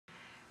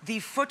the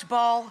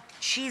football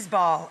cheese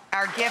ball,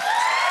 our gift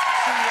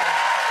to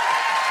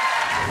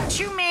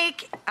you. To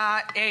make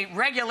a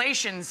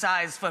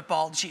regulation-size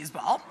football cheese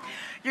ball,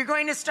 you're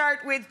going to start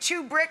with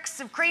 2 bricks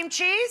of cream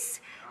cheese,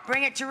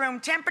 bring it to room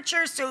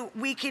temperature so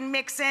we can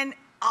mix in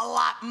a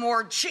lot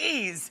more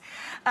cheese.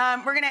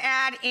 We're gonna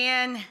add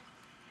in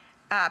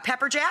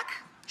pepper jack,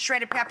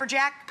 shredded pepper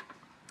jack,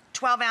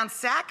 12-ounce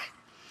sack,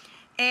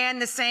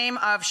 and the same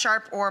of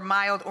sharp or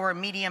mild or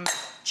medium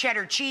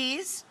cheddar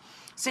cheese.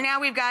 So now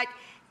we've got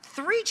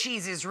 3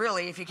 cheeses,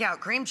 really, if you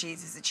count cream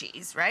cheese as a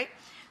cheese, right?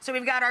 So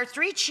we've got our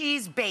 3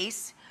 cheese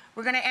base.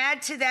 We're gonna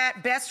add to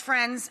that best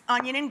friends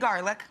onion and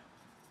garlic,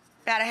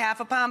 about a half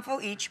a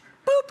poundful each.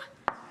 Boop!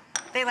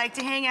 They like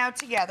to hang out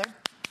together.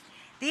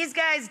 These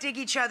guys dig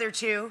each other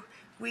too.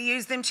 We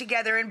use them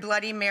together in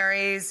Bloody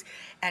Marys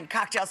and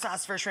cocktail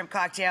sauce for a shrimp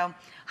cocktail.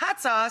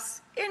 Hot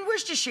sauce in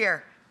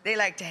Worcestershire, they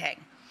like to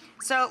hang.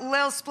 So a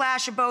little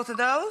splash of both of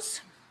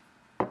those,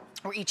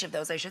 or each of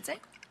those, I should say.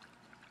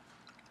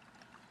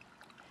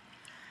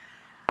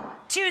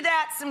 To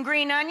that, some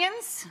green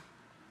onions.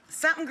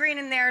 Something green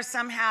in there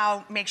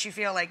somehow makes you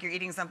feel like you're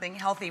eating something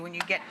healthy when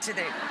you get to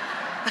the...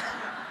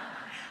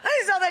 I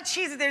just saw that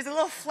cheese, there's a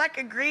little fleck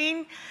of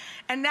green,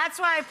 and that's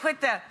why I put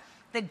the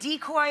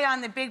decoy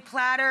on the big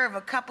platter of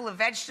a couple of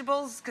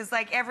vegetables, because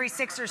like every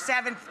 6th or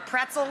 7th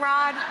pretzel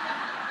rod,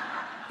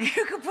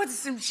 you could put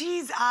some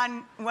cheese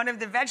on one of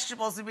the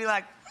vegetables and be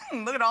like,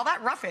 look at all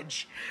that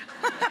roughage.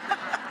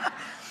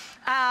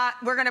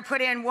 We're gonna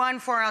put in 1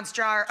 4-ounce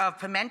jar of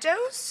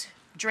pimentos,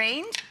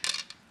 drained.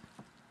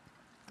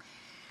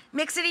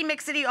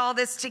 Mixity all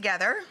this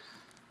together.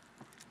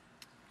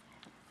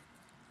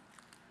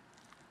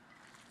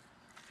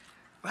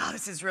 Wow,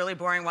 this is really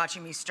boring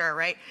watching me stir,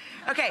 right?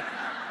 Okay,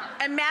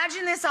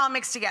 imagine this all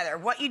mixed together.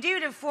 What you do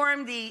to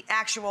form the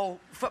actual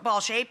football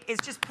shape is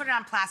just put it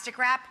on plastic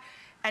wrap,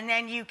 and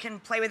then you can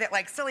play with it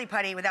like silly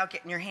putty without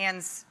getting your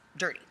hands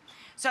dirty.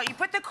 So you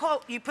put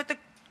the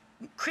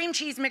cream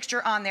cheese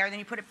mixture on there, then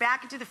you put it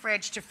back into the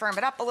fridge to firm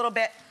it up a little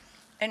bit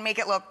and make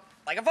it look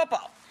like a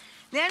football.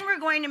 Then we're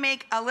going to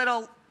make a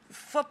little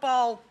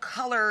football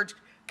colored,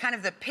 kind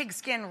of the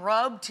pigskin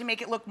rub to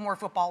make it look more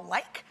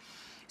football-like.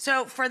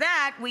 So for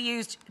that, we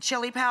used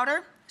chili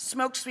powder,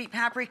 smoked sweet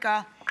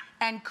paprika,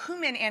 and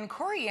cumin and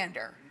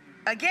coriander.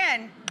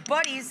 Again,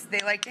 buddies, they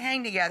like to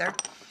hang together.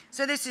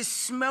 So this is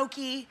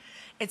smoky,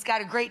 it's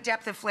got a great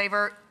depth of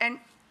flavor, and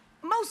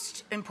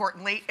most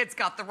importantly, it's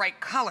got the right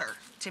color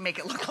to make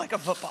it look like a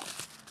football.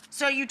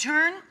 So you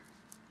turn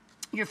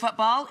your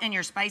football in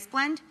your spice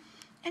blend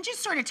and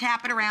just sort of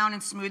tap it around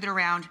and smooth it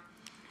around.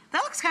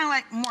 That looks kind of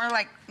like more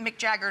like Mick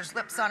Jagger's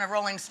lips on a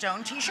Rolling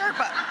Stone t-shirt,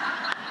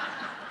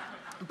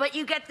 but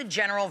you get the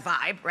general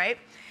vibe, right?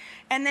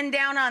 And then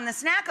down on the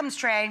Snack'ems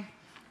tray,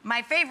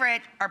 my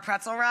favorite are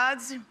pretzel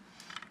rods.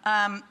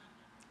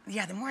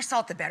 Yeah, the more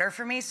salt, the better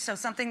for me. So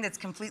something that's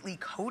completely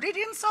coated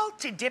in salt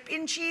to dip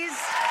in cheese.